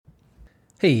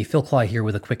Hey, Phil Cly here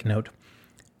with a quick note.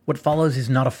 What follows is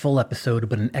not a full episode,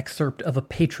 but an excerpt of a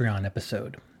Patreon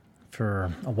episode.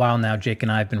 For a while now, Jake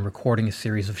and I have been recording a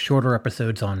series of shorter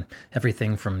episodes on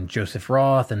everything from Joseph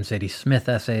Roth and Zadie Smith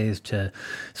essays to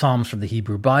Psalms from the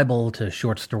Hebrew Bible to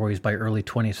short stories by early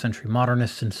 20th century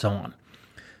modernists and so on.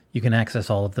 You can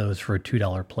access all of those for a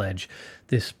 $2 pledge.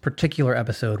 This particular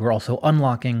episode we're also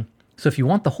unlocking, so if you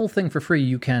want the whole thing for free,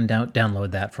 you can download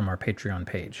that from our Patreon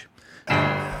page.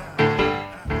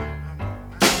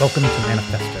 Welcome to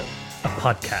Manifesto, a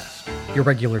podcast, your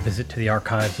regular visit to the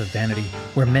archives of vanity,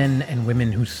 where men and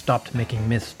women who stopped making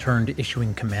myths turned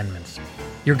issuing commandments.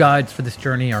 Your guides for this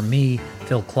journey are me,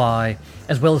 Phil Cly,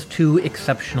 as well as two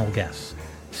exceptional guests,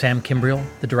 Sam Kimbriel,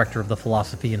 the director of the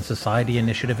Philosophy and Society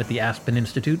Initiative at the Aspen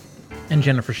Institute, and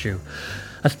Jennifer Shu,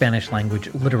 a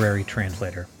Spanish-language literary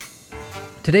translator.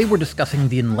 Today we're discussing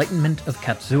The Enlightenment of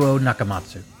Katzuo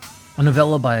Nakamatsu, a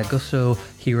novella by Augusto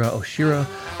Hira Oshiro,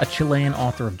 a Chilean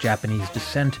author of Japanese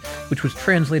descent, which was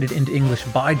translated into English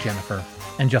by Jennifer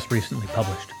and just recently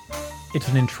published. It's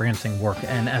an entrancing work,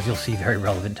 and as you'll see, very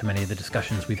relevant to many of the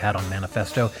discussions we've had on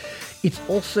Manifesto. It's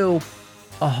also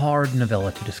a hard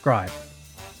novella to describe.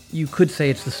 You could say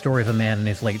it's the story of a man in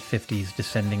his late 50s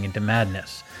descending into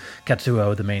madness.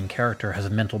 Katzuo, the main character, has a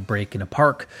mental break in a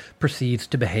park, proceeds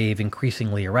to behave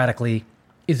increasingly erratically,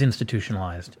 is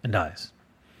institutionalized, and dies.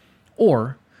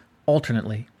 Or,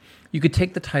 alternately, you could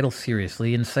take the title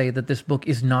seriously and say that this book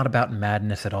is not about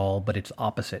madness at all, but its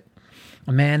opposite.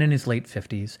 A man in his late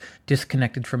 50s,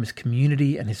 disconnected from his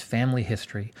community and his family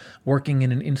history, working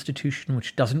in an institution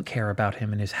which doesn't care about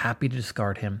him and is happy to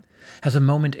discard him, has a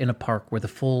moment in a park where the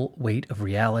full weight of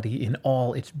reality in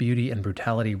all its beauty and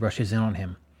brutality rushes in on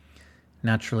him.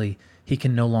 Naturally, he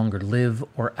can no longer live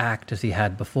or act as he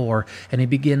had before, and he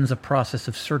begins a process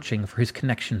of searching for his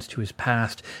connections to his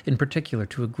past, in particular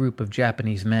to a group of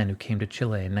Japanese men who came to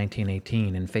Chile in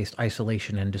 1918 and faced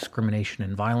isolation and discrimination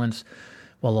and violence,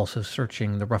 while also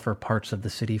searching the rougher parts of the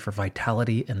city for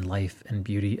vitality and life and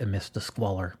beauty amidst the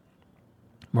squalor.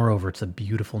 Moreover, it's a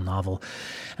beautiful novel,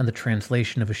 and the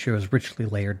translation of Oshiro's richly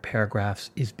layered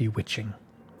paragraphs is bewitching.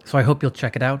 So I hope you'll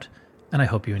check it out, and I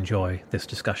hope you enjoy this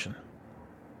discussion.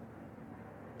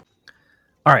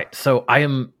 All right, so I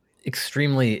am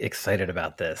extremely excited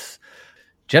about this.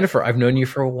 Jennifer, I've known you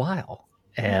for a while,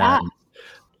 and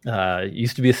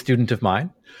used to be a student of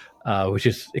mine, which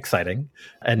is exciting.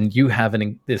 And you have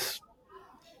this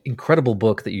incredible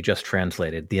book that you just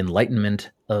translated, The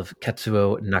Enlightenment of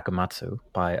Katzuo Nakamatsu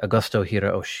by Augusto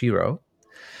Hira Oshiro.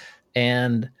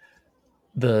 And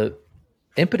the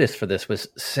impetus for this was,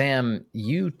 Sam,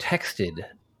 you texted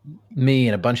me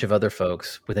and a bunch of other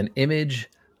folks with an image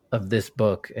of this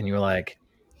book, and you were like,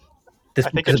 this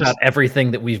book is about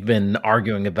everything that we've been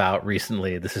arguing about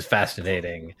recently. This is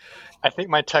fascinating. I think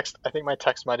my text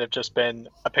might have just been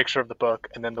a picture of the book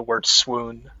and then the word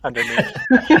swoon underneath.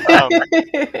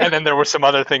 And then there were some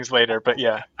other things later, but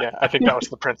yeah, I think that was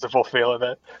the principal feel of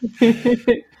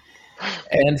it.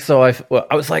 And so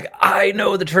I was like, I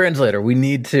know the translator. We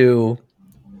need to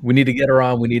get her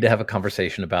on. We need to have a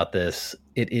conversation about this.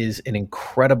 It is an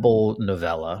incredible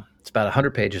novella. It's about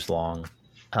 100 pages long.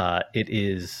 It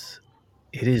is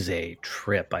a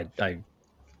trip.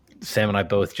 Sam and I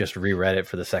both just reread it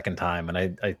for the second time,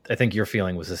 and I think your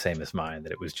feeling was the same as mine,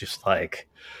 that it was just like,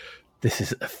 this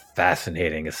is a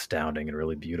fascinating, astounding, and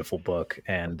really beautiful book.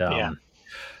 And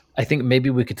I think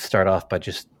maybe we could start off by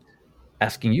just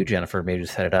asking you, Jennifer, maybe to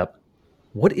set it up.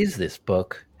 What is this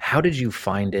book? How did you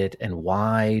find it? And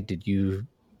why did you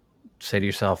say to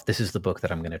yourself, this is the book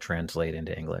that I'm going to translate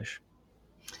into English?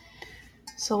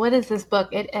 So what is this book?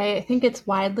 I think it's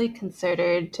widely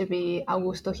considered to be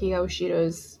Augusto Hira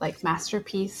Oshiro's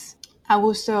masterpiece.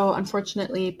 Augusto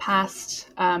unfortunately passed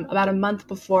about a month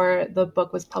before the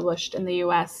book was published in the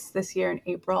US this year in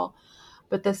April.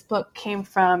 But this book came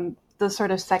from the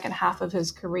sort of second half of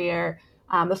his career.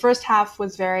 The first half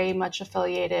was very much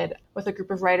affiliated with a group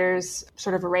of writers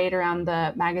sort of arrayed around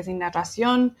the magazine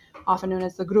Narración, often known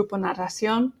as the Grupo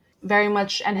Narración. Very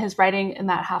much, and his writing in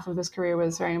that half of his career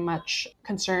was very much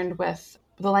concerned with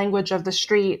the language of the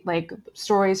street, like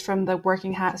stories from the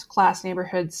working class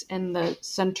neighborhoods in the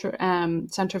center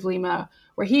of Lima,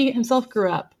 where he himself grew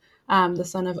up, the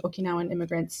son of Okinawan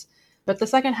immigrants. But the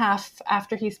second half,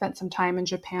 after he spent some time in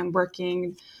Japan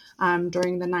working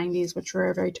during the 90s, which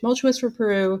were very tumultuous for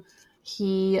Peru,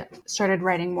 he started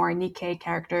writing more Nikkei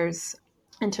characters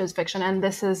into his fiction. And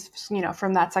this is,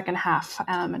 from that second half,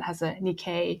 it has a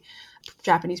Nikkei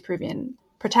Japanese Peruvian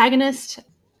protagonist.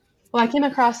 Well, I came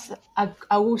across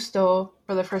Augusto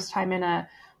for the first time in a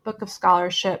book of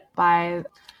scholarship by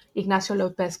Ignacio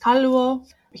López Calvo.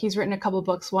 He's written a couple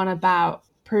books, one about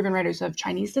Peruvian writers of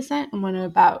Chinese descent and one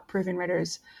about Peruvian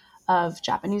writers of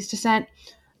Japanese descent.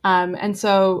 And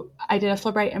so I did a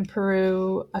Fulbright in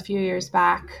Peru a few years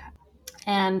back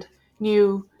and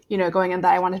knew, going in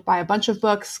that I wanted to buy a bunch of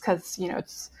books because,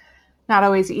 it's not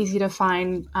always easy to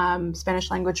find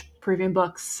Spanish language Peruvian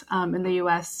books in the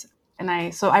US. And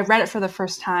I read it for the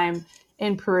first time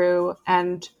in Peru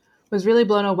and was really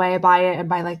blown away by it and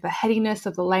by like the headiness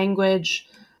of the language.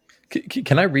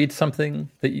 Can I read something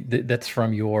that's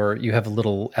from you have a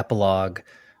little epilogue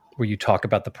where you talk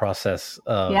about the process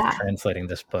of translating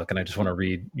this book, and I just want to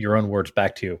read your own words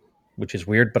back to you, which is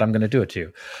weird, but I'm going to do it to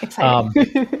you.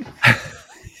 Exciting.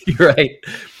 You're right.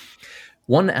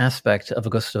 One aspect of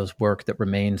Augusto's work that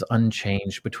remains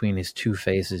unchanged between his two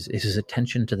phases is his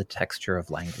attention to the texture of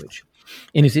language.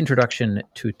 In his introduction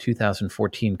to a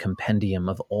 2014 compendium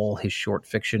of all his short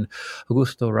fiction,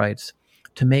 Augusto writes,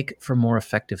 "To make for more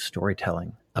effective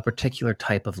storytelling, a particular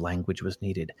type of language was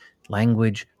needed,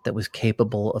 language that was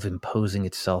capable of imposing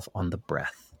itself on the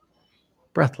breath."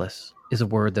 Breathless is a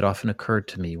word that often occurred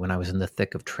to me when I was in the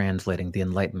thick of translating The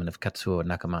Enlightenment of Katzuo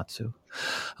Nakamatsu.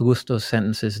 Augusto's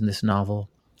sentences in this novel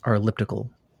are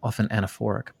elliptical, often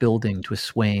anaphoric, building to a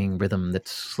swaying rhythm that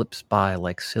slips by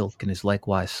like silk and is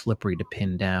likewise slippery to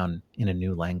pin down in a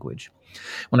new language.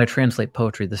 When I translate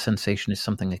poetry, the sensation is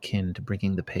something akin to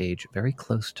bringing the page very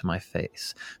close to my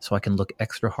face so I can look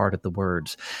extra hard at the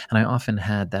words, and I often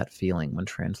had that feeling when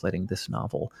translating this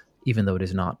novel, even though it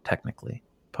is not technically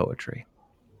poetry.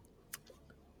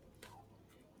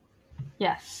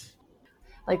 Yes.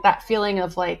 Like that feeling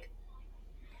of like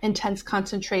intense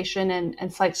concentration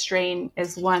and slight strain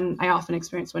is one I often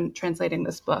experience when translating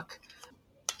this book.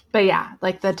 But yeah,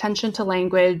 like the attention to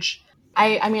language.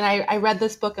 I read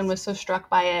this book and was so struck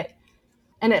by it,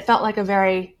 and it felt like a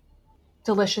very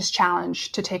delicious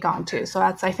challenge to take on too. So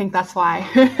I think that's why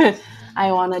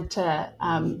I wanted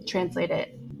to translate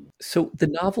it. So the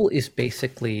novel is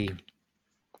basically,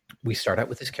 we start out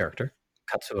with this character,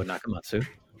 Katsuo Nakamatsu,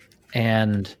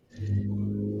 and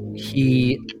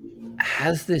he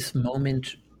has this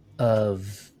moment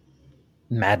of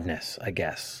madness, I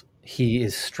guess. He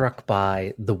is struck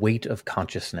by the weight of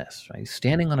consciousness. Right?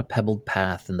 Standing on a pebbled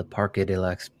path in the Parque de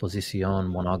la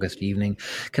Exposición one August evening,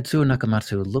 Katsuo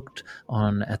Nakamatsu looked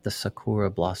on at the sakura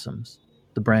blossoms.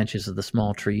 The branches of the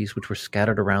small trees which were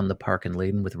scattered around the park and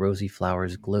laden with rosy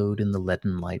flowers glowed in the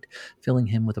leaden light, filling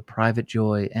him with a private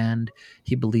joy and,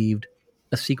 he believed,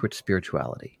 a secret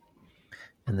spirituality.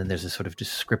 And then there's a sort of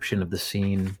description of the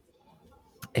scene,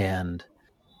 and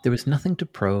there was nothing to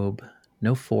probe,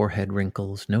 no forehead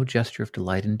wrinkles, no gesture of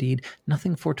delight. Indeed,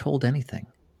 nothing foretold anything.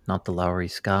 Not the lowery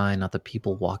sky, not the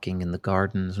people walking in the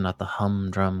gardens, not the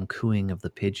humdrum cooing of the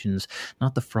pigeons,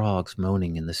 not the frogs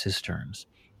moaning in the cisterns.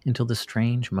 Until the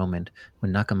strange moment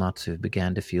when Nakamatsu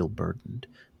began to feel burdened,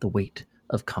 the weight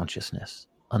of consciousness,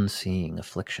 unseeing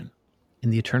affliction. In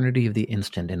the eternity of the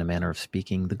instant, in a manner of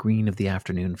speaking, the green of the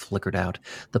afternoon flickered out,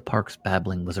 the park's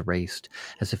babbling was erased,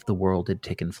 as if the world had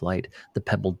taken flight, the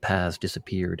pebbled paths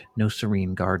disappeared, no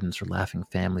serene gardens or laughing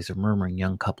families or murmuring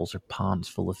young couples or ponds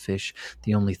full of fish.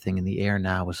 The only thing in the air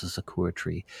now was the sakura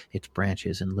tree, its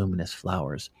branches and luminous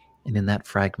flowers. And in that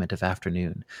fragment of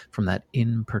afternoon, from that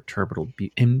imperturbable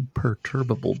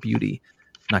beauty,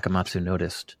 Nakamatsu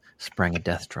noticed, sprang a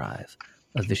death drive,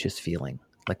 a vicious feeling,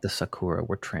 like the sakura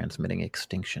were transmitting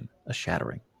extinction, a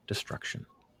shattering destruction.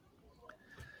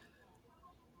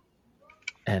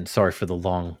 And sorry for the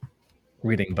long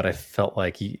reading, but I felt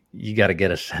like you got to get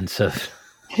a sense of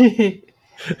the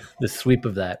sweep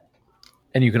of that.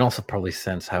 And you can also probably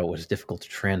sense how it was difficult to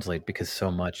translate because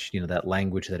so much, that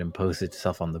language that imposes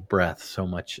itself on the breath, so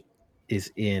much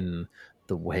is in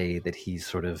the way that he's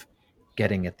sort of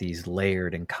getting at these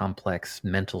layered and complex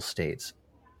mental states.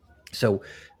 So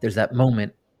there's that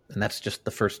moment, and that's just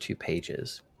the first 2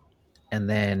 pages. And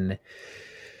then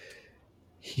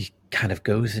he kind of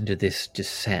goes into this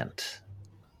descent.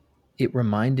 It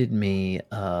reminded me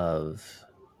of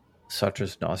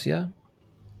Sartre's Nausea,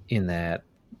 in that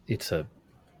it's a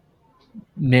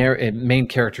main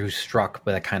character who's struck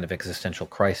by that kind of existential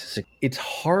crisis. It's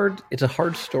hard. It's a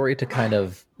hard story to kind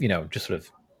of, just sort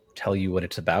of tell you what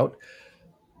it's about.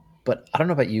 But I don't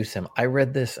know about you, Sam. I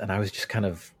read this and I was just kind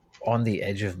of on the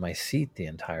edge of my seat the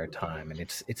entire time, and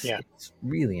it's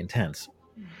really intense.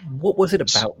 What was it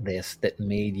about this that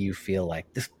made you feel like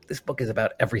this book is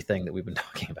about everything that we've been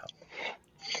talking about?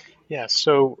 Yeah,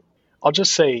 so I'll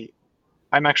just say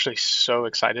I'm actually so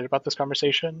excited about this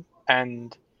conversation,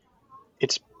 and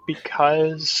it's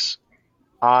because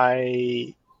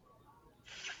I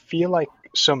feel like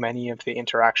so many of the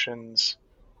interactions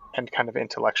and kind of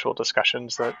intellectual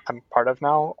discussions that I'm part of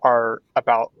now are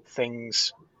about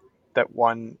things that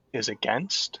one is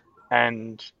against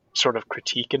and sort of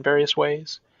critique in various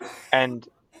ways. And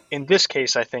in this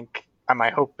case, I think, and my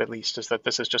hope at least, is that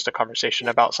this is just a conversation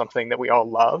about something that we all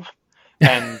love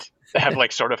and have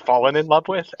like sort of fallen in love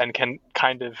with and can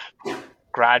kind of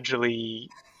gradually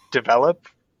develop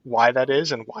why that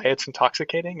is and why it's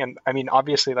intoxicating. And I mean,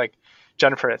 obviously, like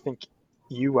Jennifer, I think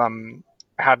you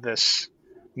have this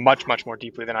much more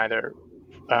deeply than either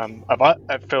of us,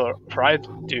 Phil or I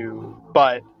do,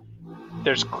 but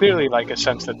there's clearly like a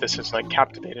sense that this has like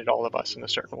captivated all of us in a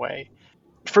certain way.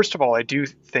 First of all, I do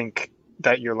think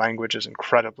that your language is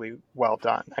incredibly well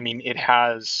done. I mean, it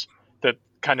has the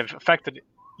kind of effect that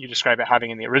you describe it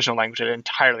having in the original language, it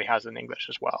entirely has in English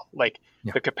as well. Like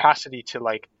Yeah. the capacity to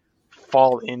like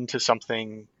fall into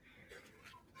something,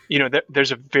 you know,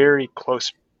 there's a very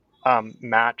close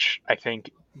match, I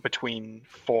think, between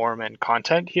form and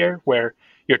content here, where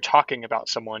you're talking about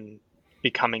someone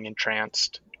becoming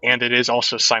entranced, and it is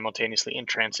also simultaneously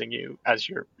entrancing you as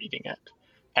you're reading it.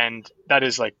 And that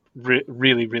is like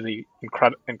really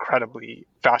incredibly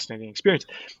fascinating experience.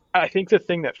 I think the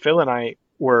thing that Phil and I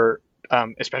were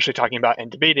especially talking about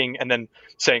and debating, and then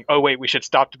saying, "Oh wait, we should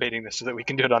stop debating this so that we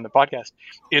can do it on the podcast,"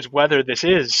 is whether this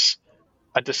is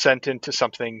a descent into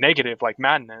something negative like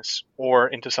madness or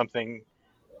into something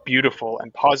beautiful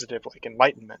and positive like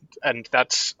enlightenment. And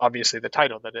that's obviously the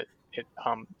title that it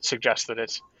suggests that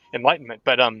it's enlightenment.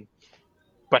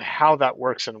 But how that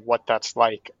works and what that's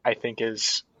like, I think,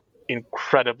 is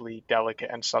incredibly delicate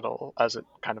and subtle as it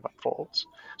kind of unfolds.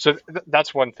 So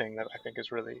that's one thing that I think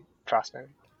is really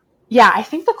fascinating. Yeah, I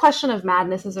think the question of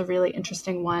madness is a really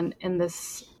interesting one in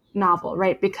this novel,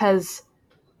 right? Because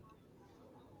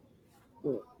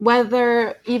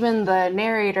whether even the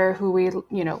narrator, who we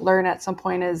learn at some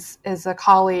point is a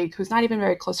colleague who's not even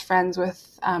very close friends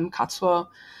with Katzuo,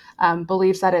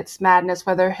 believes that it's madness,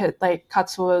 whether like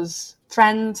Katsuo's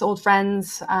old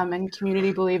friends and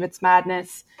community believe it's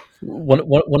madness.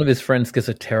 One of his friends gets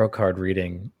a tarot card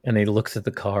reading, and he looks at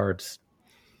the cards,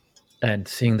 and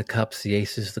seeing the cups, the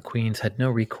aces, the queens, had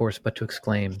no recourse but to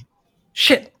exclaim,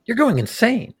 "Shit, you're going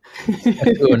insane!"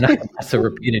 Katsuo Nakamatsu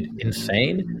repeated,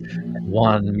 "Insane?" And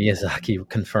Juan Miyazaki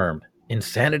confirmed,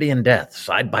 "Insanity and death,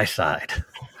 side by side."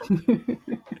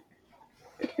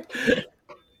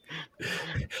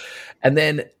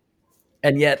 And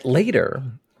yet later,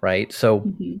 right?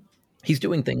 So he's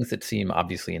doing things that seem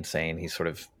obviously insane. He's sort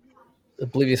of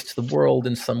oblivious to the world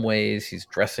in some ways. He's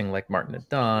dressing like Martin had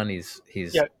done. Yeah,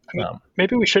 I mean,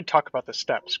 maybe we should talk about the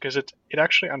steps, because it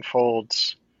actually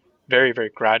unfolds very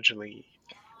gradually.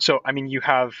 So I mean, you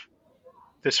have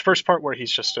this first part where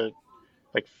he's just a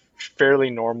like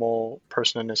fairly normal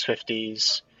person in his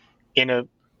 50s in a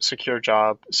secure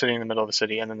job, sitting in the middle of the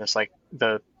city, and then this like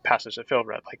the passage that Phil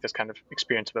read, like this kind of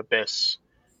experience of abyss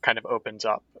kind of opens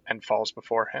up and falls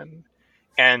before him,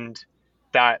 and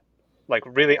that like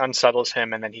really unsettles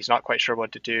him, and then he's not quite sure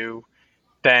what to do.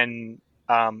 Then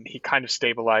he kind of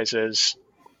stabilizes,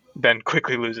 then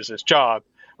quickly loses his job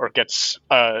or gets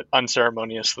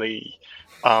unceremoniously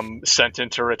sent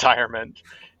into retirement,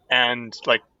 and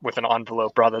like with an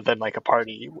envelope rather than like a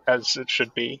party as it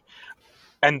should be.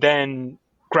 And then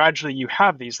gradually you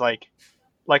have these like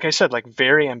I said, like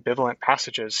very ambivalent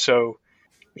passages. So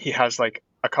he has like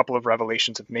a couple of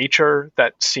revelations of nature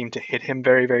that seem to hit him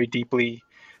very deeply.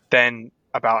 Then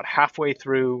about halfway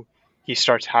through, he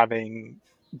starts having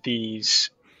these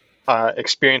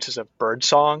experiences of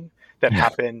birdsong that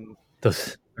happen.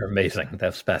 Those are amazing.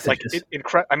 Those passages.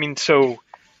 I mean, so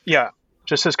yeah,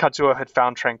 just as Katsuo had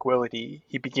found tranquility,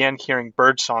 he began hearing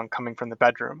birdsong coming from the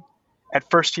bedroom. At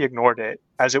first he ignored it,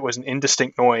 as it was an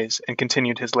indistinct noise, and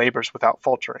continued his labors without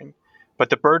faltering. But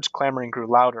the birds' clamoring grew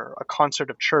louder, a concert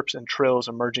of chirps and trills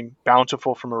emerging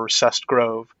bountiful from a recessed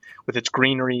grove, with its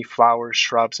greenery, flowers,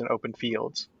 shrubs, and open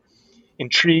fields.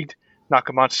 Intrigued,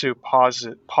 Nakamatsu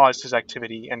paused his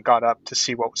activity and got up to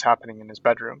see what was happening in his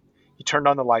bedroom. He turned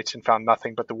on the lights and found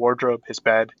nothing but the wardrobe, his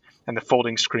bed, and the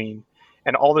folding screen,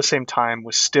 and all the same time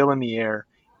was still in the air,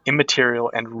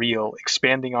 immaterial and real,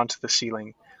 expanding onto the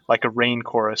ceiling, like a rain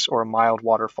chorus or a mild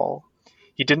waterfall.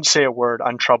 He didn't say a word.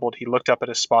 Untroubled, he looked up at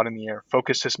a spot in the air,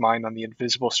 focused his mind on the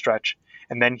invisible stretch,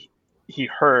 and then he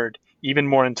heard, even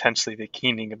more intensely, the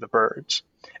keening of the birds.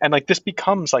 And like this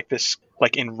becomes like this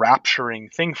like enrapturing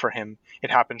thing for him.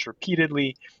 It happens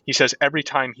repeatedly. He says every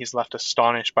time he's left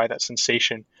astonished by that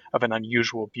sensation of an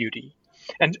unusual beauty.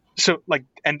 And so like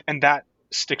and that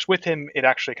sticks with him. It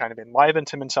actually kind of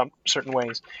enlivens him in some certain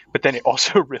ways, but then it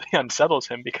also really unsettles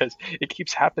him because it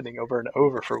keeps happening over and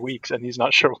over for weeks, and he's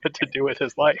not sure what to do with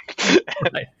his life.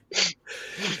 Right.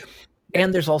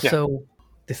 And there's also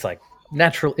this like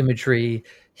natural imagery.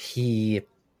 He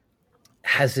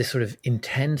has this sort of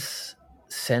intense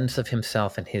sense of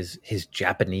himself and his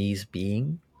Japanese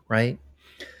being, right?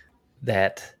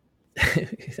 That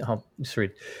I'll just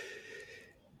read.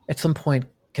 At some point,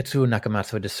 Katsuo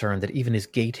Nakamatsu discerned that even his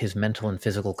gait, his mental and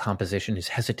physical composition, his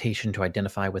hesitation to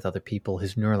identify with other people,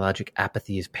 his neurologic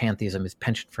apathy, his pantheism, his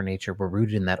penchant for nature were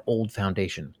rooted in that old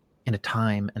foundation, in a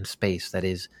time and space that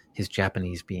is his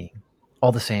Japanese being.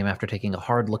 All the same, after taking a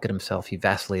hard look at himself, he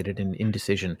vacillated in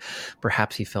indecision.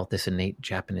 Perhaps he felt this innate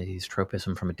Japanese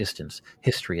tropism from a distance,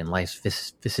 history and life's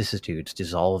vicissitudes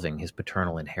dissolving his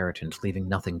paternal inheritance, leaving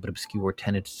nothing but obscure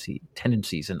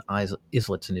tendencies and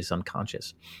islets in his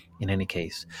unconscious. In any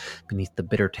case, beneath the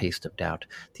bitter taste of doubt,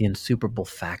 the insuperable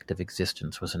fact of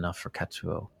existence was enough for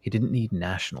Katsuo. He didn't need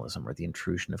nationalism or the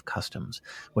intrusion of customs.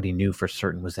 What he knew for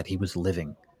certain was that he was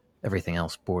living. Everything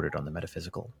else bordered on the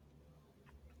metaphysical.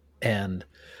 And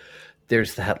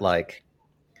there's that like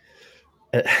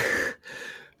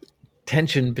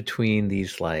tension between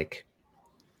these like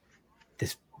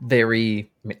this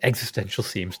very existential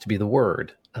seems to be the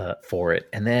word for it,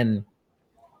 and then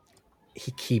he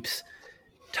keeps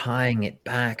tying it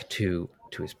back to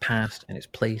his past and his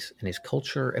place and his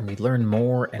culture, and we learn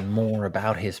more and more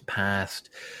about his past.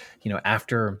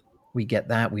 After we get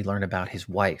that, we learn about his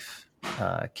wife,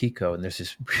 Kiko, and there's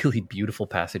this really beautiful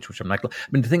passage, which I'm not.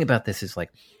 The thing about this is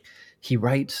like he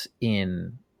writes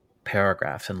in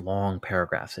paragraphs and long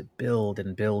paragraphs that build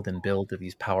and build and build to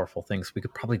these powerful things. We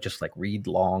could probably just like read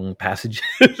long passages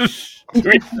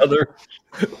to each other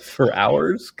for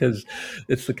hours because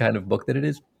it's the kind of book that it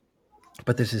is.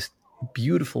 But there's this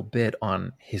beautiful bit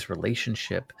on his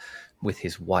relationship with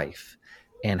his wife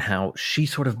and how she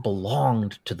sort of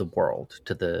belonged to the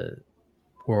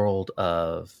world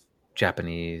of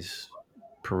Japanese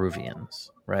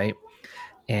Peruvians, right?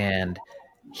 And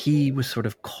he was sort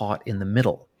of caught in the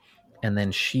middle. And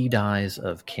then she dies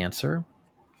of cancer.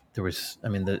 There was,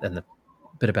 the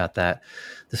bit about that.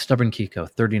 The stubborn Kiko,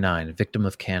 39, victim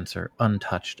of cancer,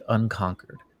 untouched,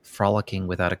 unconquered, frolicking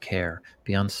without a care,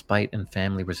 beyond spite and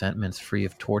family resentments, free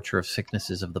of torture of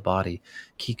sicknesses of the body.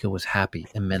 Kiko was happy,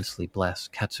 immensely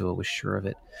blessed. Katsuo was sure of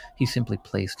it. He simply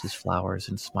placed his flowers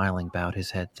and smiling bowed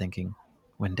his head, thinking,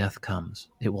 when death comes,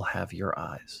 it will have your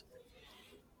eyes.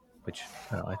 Which,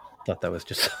 I thought that was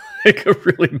just like a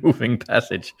really moving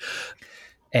passage.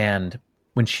 And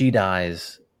when she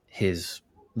dies, his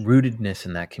rootedness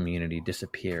in that community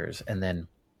disappears. And then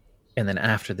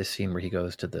after this scene where he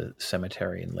goes to the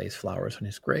cemetery and lays flowers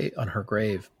on her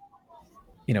grave,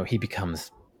 he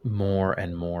becomes more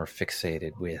and more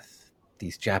fixated with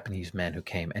these Japanese men who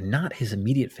came, and not his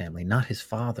immediate family, not his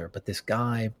father, but this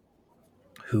guy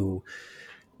who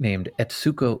named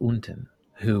Etsuko Unten,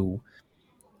 who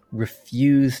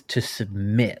refused to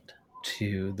submit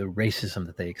to the racism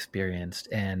that they experienced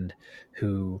and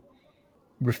who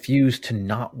refused to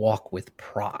not walk with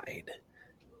pride,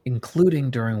 including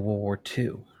during World War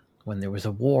II, when there was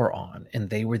a war on and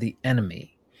they were the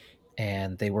enemy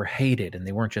and they were hated, and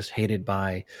they weren't just hated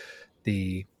by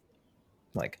the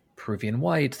like Peruvian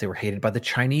whites, they were hated by the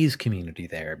Chinese community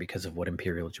there because of what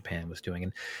Imperial Japan was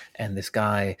doing. And this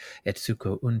guy,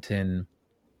 Etsuko Unten,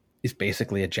 is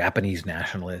basically a Japanese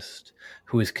nationalist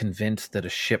who is convinced that a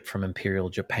ship from Imperial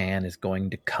Japan is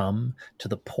going to come to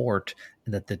the port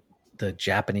and that the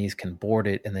Japanese can board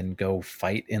it and then go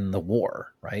fight in the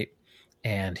war, right?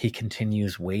 And he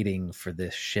continues waiting for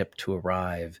this ship to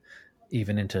arrive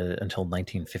even until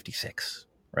 1956,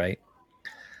 right?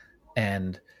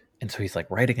 And so he's like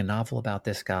writing a novel about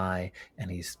this guy, and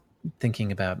he's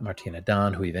thinking about Martina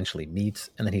Don, who he eventually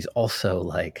meets, and then he's also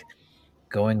like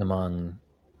going among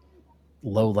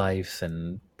lowlifes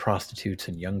and prostitutes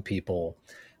and young people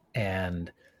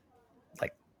and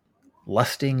like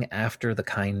lusting after the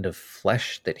kind of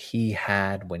flesh that he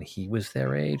had when he was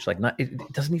their age. Like, not it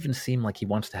doesn't even seem like he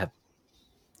wants to have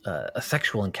a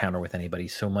sexual encounter with anybody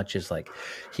so much as like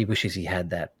he wishes he had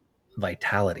that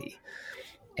vitality.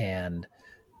 And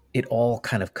it all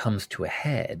kind of comes to a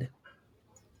head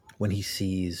when he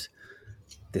sees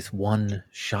This one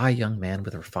shy young man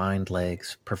with refined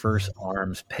legs, perverse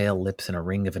arms, pale lips, and a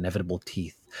ring of inevitable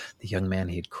teeth. The young man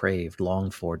he had craved,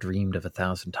 longed for, dreamed of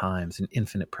 1,000 times, in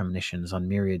infinite premonitions on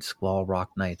myriad squall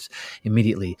rock nights.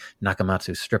 Immediately,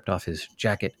 Nakamatsu stripped off his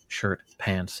jacket, shirt,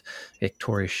 pants,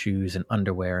 victorious shoes, and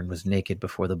underwear, and was naked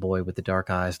before the boy with the dark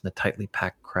eyes and the tightly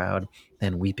packed crowd.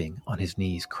 Then, weeping on his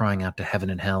knees, crying out to heaven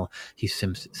and hell, he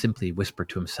simply whispered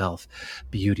to himself,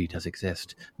 "Beauty does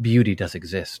exist. Beauty does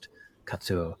exist."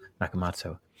 Katzuo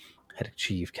Nakamatsu had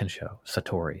achieved Kensho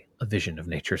Satori, a vision of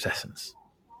nature's essence.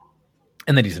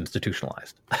 And then he's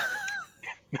institutionalized.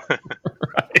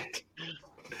 Right.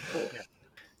 Yeah.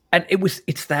 And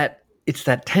it's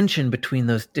that tension between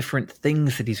those different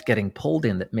things that he's getting pulled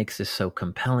in that makes this so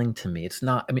compelling to me. It's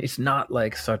not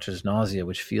like Such as Nausea,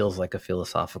 which feels like a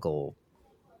philosophical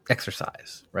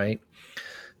exercise, right?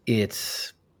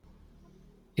 It's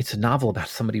a novel about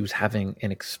somebody who's having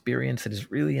an experience that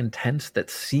is really intense, that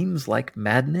seems like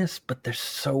madness, but there's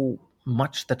so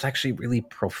much that's actually really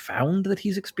profound that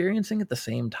he's experiencing at the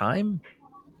same time,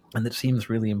 and that seems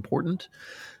really important.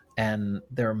 And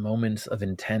there are moments of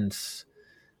intense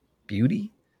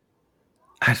beauty.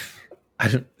 I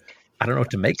don't know what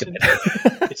to make of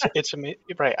it. It's amazing,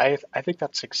 right? I think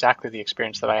that's exactly the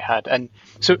experience that I had. And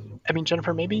so, I mean,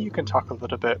 Jennifer, maybe you can talk a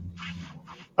little bit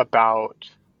about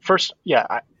first.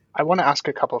 Yeah, I want to ask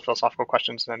a couple of philosophical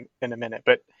questions in a minute,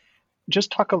 but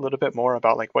just talk a little bit more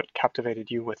about like what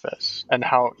captivated you with this and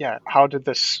how did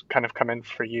this kind of come in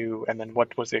for you, and then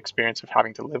what was the experience of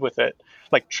having to live with it?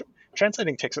 Like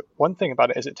translating takes, one thing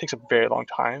about it is it takes a very long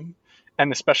time,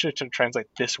 and especially to translate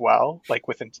this well, like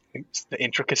with the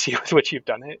intricacy with which you've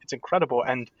done it, it's incredible.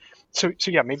 And so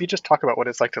yeah, maybe just talk about what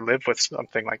it's like to live with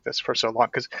something like this for so long,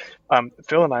 because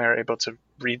Phil and I are able to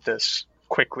read this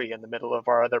quickly in the middle of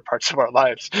our other parts of our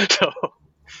lives. So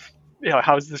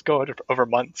how does this go over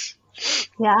months?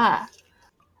 Yeah.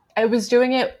 I was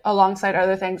doing it alongside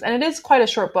other things, and it is quite a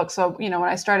short book. So, when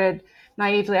I started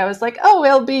naively, I was like, oh,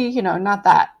 it'll be, not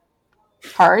that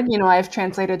hard. I've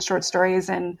translated short stories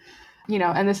and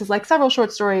this is like several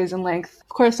short stories in length. Of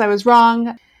course, I was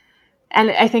wrong.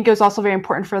 And I think it was also very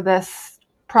important for this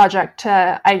project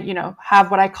to,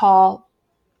 have what I call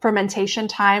fermentation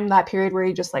time, that period where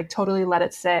you just like totally let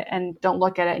it sit and don't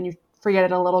look at it and you forget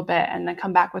it a little bit and then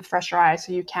come back with fresher eyes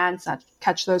so you can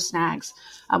catch those snags,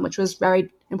 which was very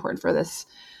important for this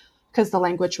because the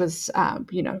language was,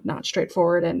 not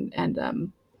straightforward.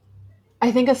 And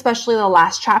I think especially the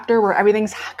last chapter where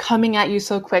everything's coming at you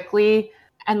so quickly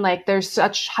and like there's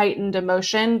such heightened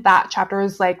emotion, that chapter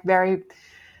was like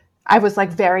I was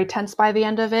like very tense by the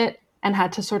end of it and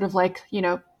had to sort of like,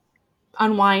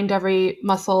 unwind every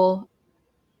muscle.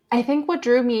 I think what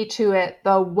drew me to it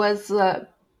though was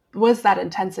that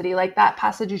intensity. Like that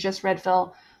passage you just read,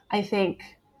 Phil, I think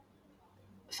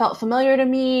felt familiar to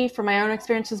me from my own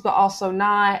experiences, but also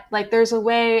not. Like there's a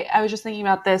way, I was just thinking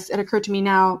about this, it occurred to me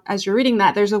now as you're reading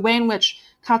that, there's a way in which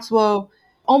Katsuo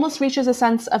almost reaches a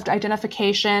sense of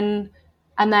identification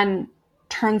and then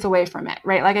turns away from it,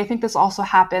 right? Like I think this also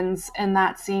happens in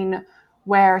that scene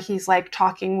where he's like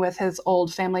talking with his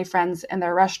old family friends in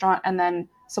their restaurant and then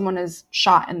someone is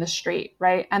shot in the street,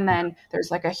 right? And then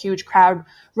there's like a huge crowd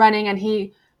running and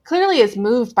he clearly is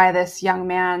moved by this young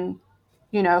man,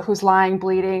 who's lying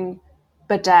bleeding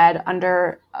but dead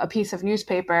under a piece of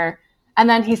newspaper. And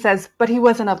then he says, but he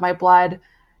wasn't of my blood.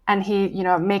 And he,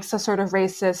 makes a sort of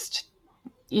racist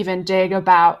even dig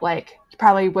about like, he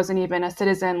probably wasn't even a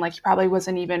citizen. Like he probably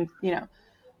wasn't even,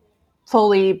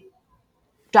 fully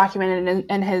documented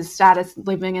in his status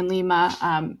living in Lima.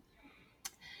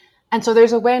 And so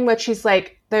there's a way in which he's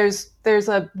like, there's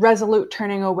a resolute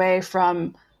turning away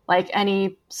from like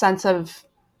any sense of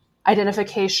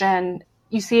identification.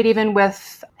 You see it even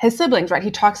with his siblings, right?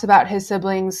 He talks about his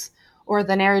siblings, or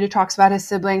the narrator talks about his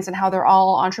siblings and how they're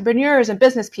all entrepreneurs and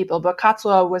business people, but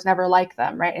Katsuo was never like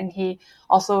them, right? And he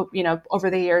also, over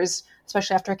the years,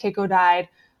 especially after Keiko died,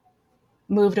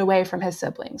 moved away from his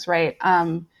siblings, right?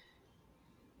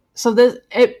 So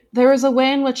there was a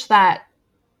way in which that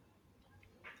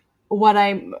what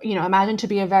I, imagine to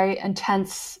be a very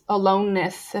intense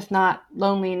aloneness, if not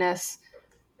loneliness,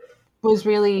 was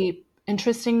really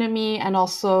interesting to me and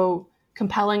also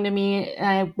compelling to me. And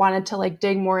I wanted to like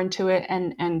dig more into it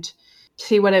and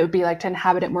see what it would be like to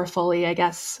inhabit it more fully, I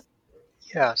guess.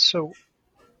 Yeah, so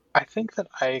I think that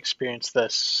I experienced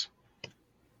this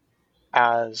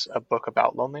as a book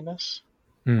about loneliness,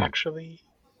 actually,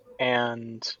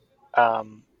 and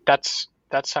that's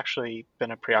actually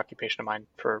been a preoccupation of mine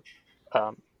for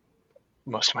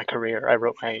most of my career. I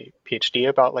wrote my PhD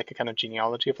about like a kind of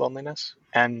genealogy of loneliness,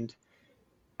 and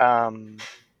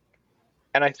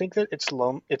And I think that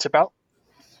it's about,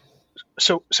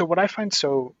 so what I find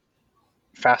so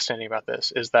fascinating about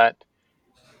this is that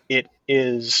it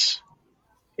is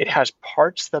it has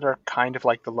parts that are kind of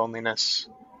like the loneliness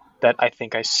that I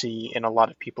think I see in a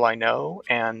lot of people I know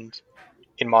and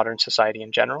in modern society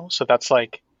in general. So that's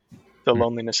like the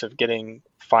loneliness of getting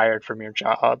fired from your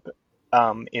job,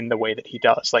 in the way that he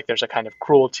does. Like there's a kind of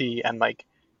cruelty and like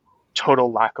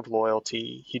total lack of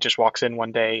loyalty. He just walks in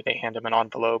one day, they hand him an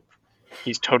envelope,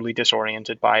 he's totally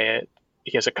disoriented by it.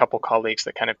 He has a couple colleagues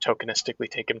that kind of tokenistically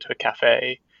take him to a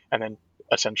cafe, and then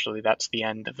essentially that's the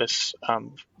end of this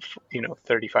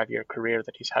 35-year career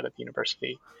that he's had at the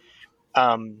university.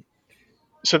 Um,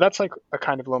 so that's like a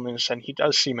kind of loneliness, and he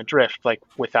does seem adrift, like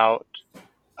without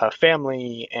a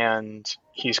family, and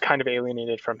he's kind of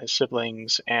alienated from his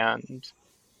siblings, and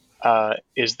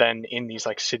is then in these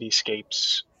like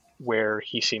cityscapes where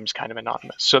he seems kind of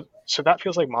anonymous. So that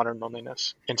feels like modern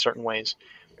loneliness in certain ways.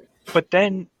 But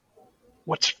then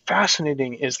what's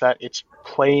fascinating is that it's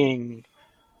playing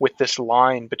with this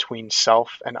line between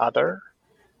self and other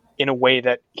in a way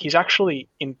that he's actually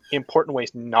in important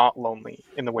ways not lonely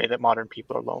in the way that modern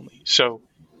people are lonely. So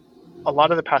a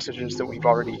lot of the passages that we've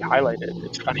already highlighted,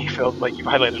 it's funny, Phil, like you've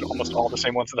highlighted almost all the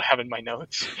same ones that I have in my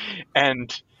notes.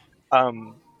 And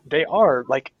they are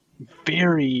like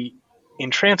very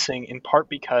entrancing in part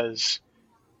because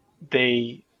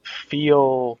they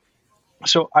feel,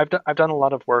 so I've done a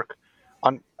lot of work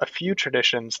on a few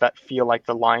traditions that feel like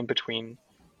the line between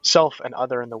self and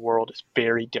other in the world is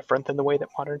very different than the way that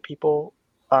modern people,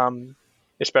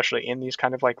 especially in these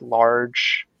kind of like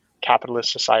large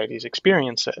capitalist societies,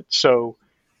 experience it. So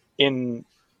in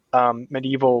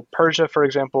medieval Persia, for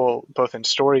example, both in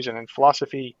stories and in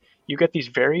philosophy, you get these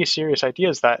very serious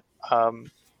ideas that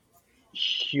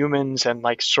humans and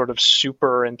like sort of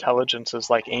super intelligences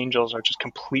like angels are just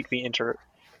completely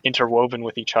interwoven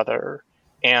with each other,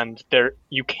 and there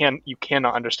you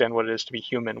cannot understand what it is to be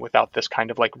human without this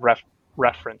kind of like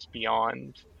reference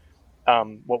beyond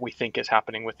what we think is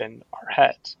happening within our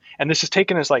heads. And this is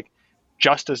taken as like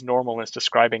just as normal as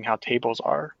describing how tables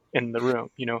are in the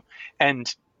room, you know.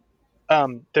 And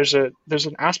there's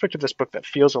an aspect of this book that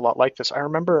feels a lot like this. I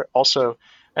remember also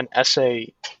an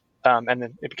essay, and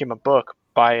then it became a book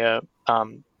by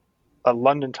a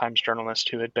London Times journalist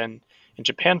who had been in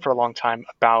Japan for a long time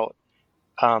about.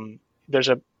 There's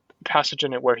a passage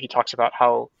in it where he talks about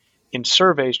how, in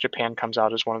surveys, Japan comes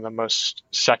out as one of the most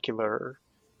secular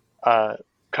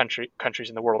countries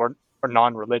in the world, or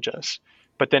non-religious.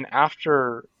 But then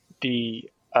after the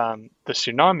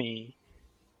tsunami,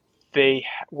 they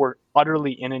were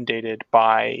utterly inundated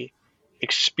by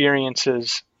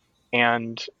experiences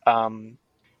and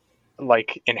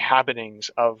like inhabitings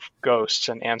of ghosts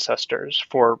and ancestors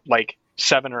for like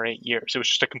 7 or 8 years. It was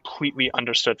just a completely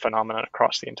understood phenomenon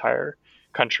across the entire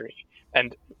country.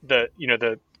 And the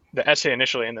essay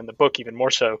initially, and then the book even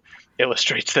more so,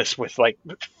 illustrates this with like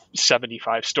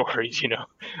 75 stories,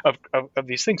 of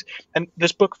these things. And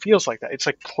this book feels like that. It's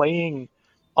like playing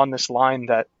on this line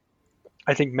that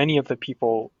I think many of the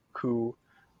people who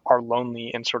are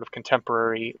lonely in sort of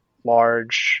contemporary,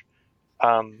 large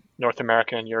North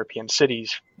American and European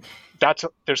cities,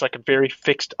 there's like a very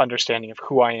fixed understanding of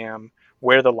who I am,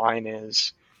 where the line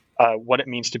is, what it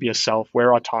means to be a self,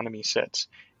 where autonomy sits.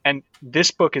 And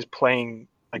this book is playing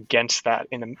against that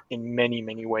in many,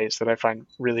 many ways that I find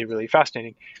really, really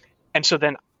fascinating. And so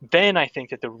then I think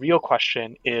that the real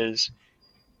question is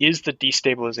the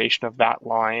destabilization of that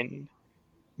line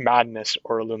madness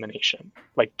or illumination?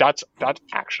 Like that's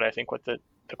actually, I think, what the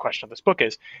question of this book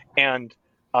is. And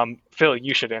Phil,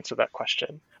 you should answer that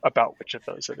question about which of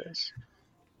those it is.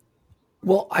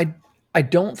 Well, I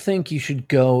don't think you should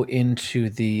go into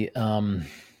the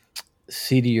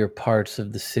seedier parts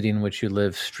of the city in which you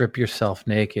live, strip yourself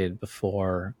naked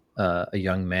before a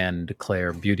young man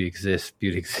declare beauty exists,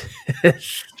 beauty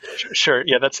exists. Sure,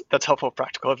 yeah, that's helpful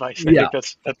practical advice. I Yeah. think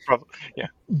that's probably, yeah.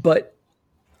 But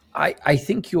I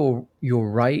think you're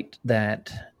right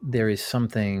that there is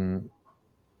something.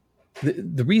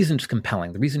 The reason it's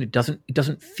compelling, the reason it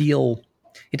doesn't feel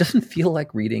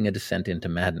like reading A Descent into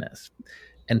Madness,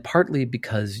 and partly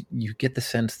because you get the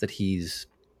sense that he's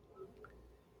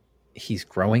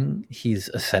growing, he's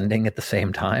ascending at the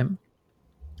same time,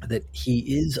 that he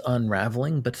is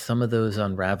unraveling, but some of those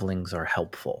unravelings are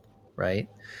helpful, right?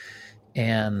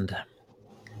 And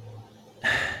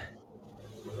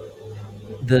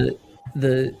the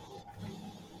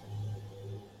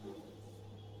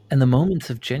moments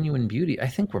of genuine beauty, I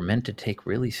think, we're meant to take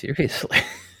really seriously,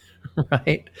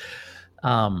 right?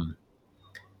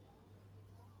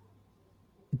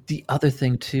 The other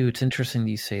thing too, it's interesting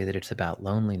you say that it's about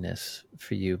loneliness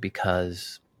for you,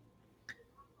 because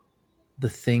the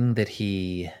thing that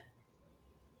he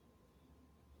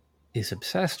is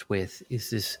obsessed with is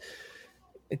this,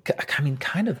 I mean,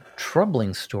 kind of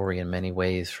troubling story in many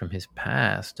ways from his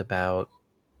past about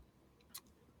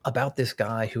this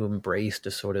guy who embraced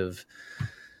a sort of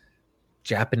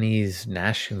Japanese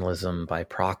nationalism by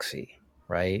proxy,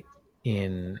 right?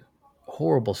 In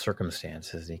horrible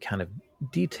circumstances. And he kind of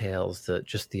details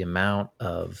just the amount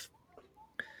of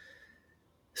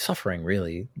suffering,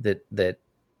 really, that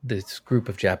this group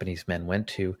of Japanese men went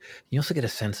to. You also get a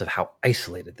sense of how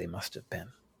isolated they must have been,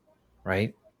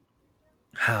 right?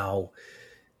 How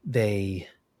they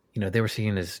were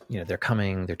seen as, they're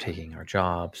coming, they're taking our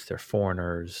jobs, they're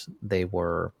foreigners, they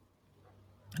were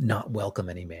not welcome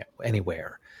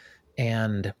anywhere.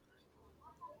 And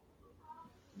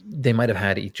they might have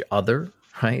had each other,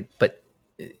 right? But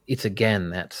it's again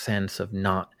that sense of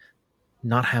not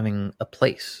having a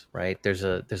place, right? There's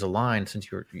a line, since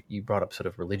you brought up sort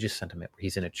of religious sentiment, where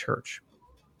he's in a church,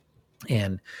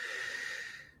 and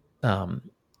um,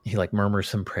 he like murmurs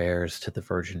some prayers to the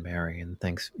Virgin Mary and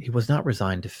thinks he was not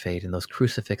resigned to fate. In those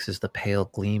crucifixes, the pale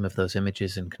gleam of those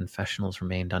images and confessionals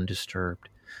remained undisturbed,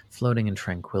 floating in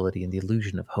tranquility and the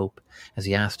illusion of hope, as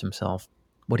he asked himself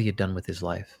what he had done with his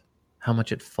life, how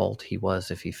much at fault he was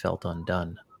if he felt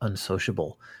undone,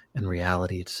 unsociable, and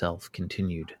reality itself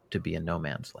continued to be a no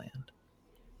man's land.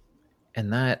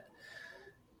 And that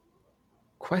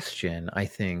question, I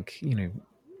think,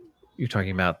 you're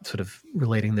talking about sort of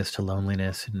relating this to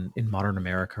loneliness in modern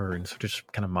America, or in sort of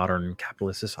just kind of modern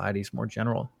capitalist societies more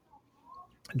generally.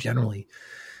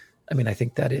 I mean, I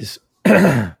think that is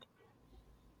the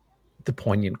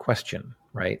poignant question,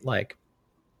 right? Like,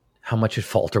 how much at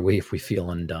fault are we if we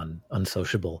feel undone,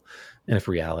 unsociable, and if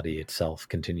reality itself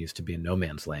continues to be a no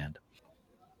man's land?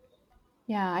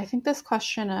 Yeah, I think this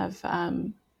question of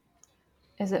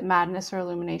is it madness or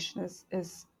illumination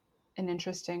is an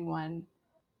interesting one.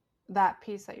 That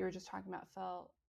piece that you were just talking about felt